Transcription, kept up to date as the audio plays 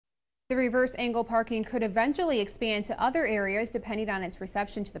The reverse angle parking could eventually expand to other areas depending on its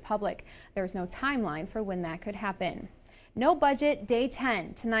reception to the public. There's no timeline for when that could happen. No budget, day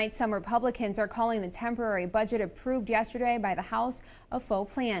 10. Tonight, some Republicans are calling the temporary budget approved yesterday by the House a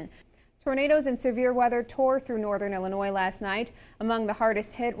faux plan. Tornadoes and severe weather tore through northern Illinois last night. Among the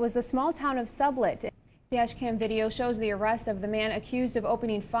hardest hit was the small town of Sublette. The dashcam video shows the arrest of the man accused of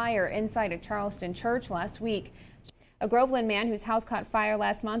opening fire inside a Charleston church last week. A Groveland man whose house caught fire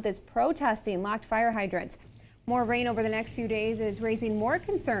last month is protesting locked fire hydrants. More rain over the next few days is raising more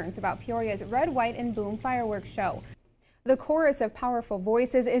concerns about Peoria's Red, White, and Boom fireworks show. The chorus of powerful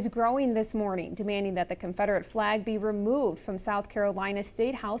voices is growing this morning, demanding that the Confederate flag be removed from South Carolina's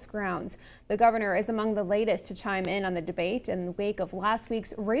State House grounds. The governor is among the latest to chime in on the debate in the wake of last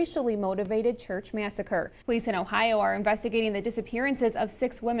week's racially motivated church massacre. Police in Ohio are investigating the disappearances of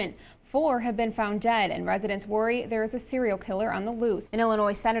 6 women. 4 have been found dead, and residents worry there is a serial killer on the loose. An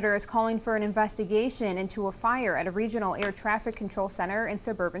Illinois senator is calling for an investigation into a fire at a regional air traffic control center in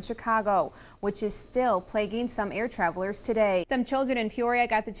suburban Chicago, which is still plaguing some air travelers today. Some children in Peoria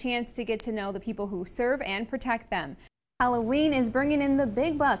got the chance to get to know the people who serve and protect them. Halloween is bringing in the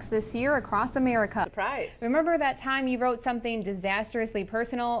big bucks this year across America. Surprise. Remember that time you wrote something disastrously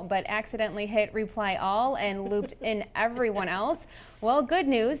personal but accidentally hit reply all and looped in everyone else? Well, good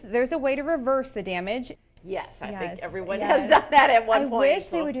news. There's a way to reverse the damage. Yes, I think everyone has done that at one point. I wish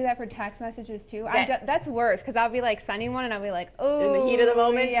they would do that for text messages too. That's worse because I'll be like sending one and I'll be like, oh. In the heat of the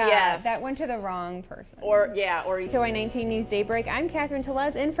moment, yes. That went to the wrong person. Or Joy 19 News Daybreak. I'm Catherine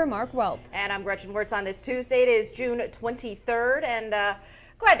Tellez in for Mark Welp. And I'm Gretchen Wirtz on this Tuesday. It is June 23rd and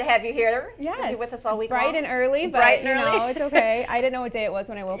glad to have you here. Yes. You'll be with us all week Bright long. and early, but you know, it's okay. I didn't know what day it was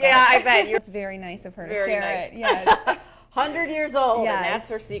when I woke up. Yeah, I bet. It's very nice of her to share it. Yes. 100 years old, yes. and that's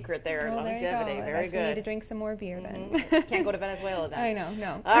her secret there. Well, longevity. There Very good. good. We need to drink some more beer then. Can't go to Venezuela then. I know,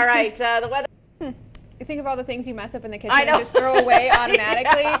 no. All right, the weather. You think of all the things you mess up in the kitchen I know. and just throw away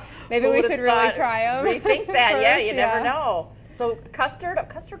automatically. Yeah. Maybe we should really try them. Rethink that. Yeah, you never know. So custard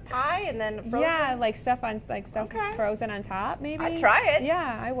pie, and then frozen. Yeah, like stuff frozen on top, maybe. I'd try it.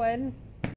 Yeah, I would.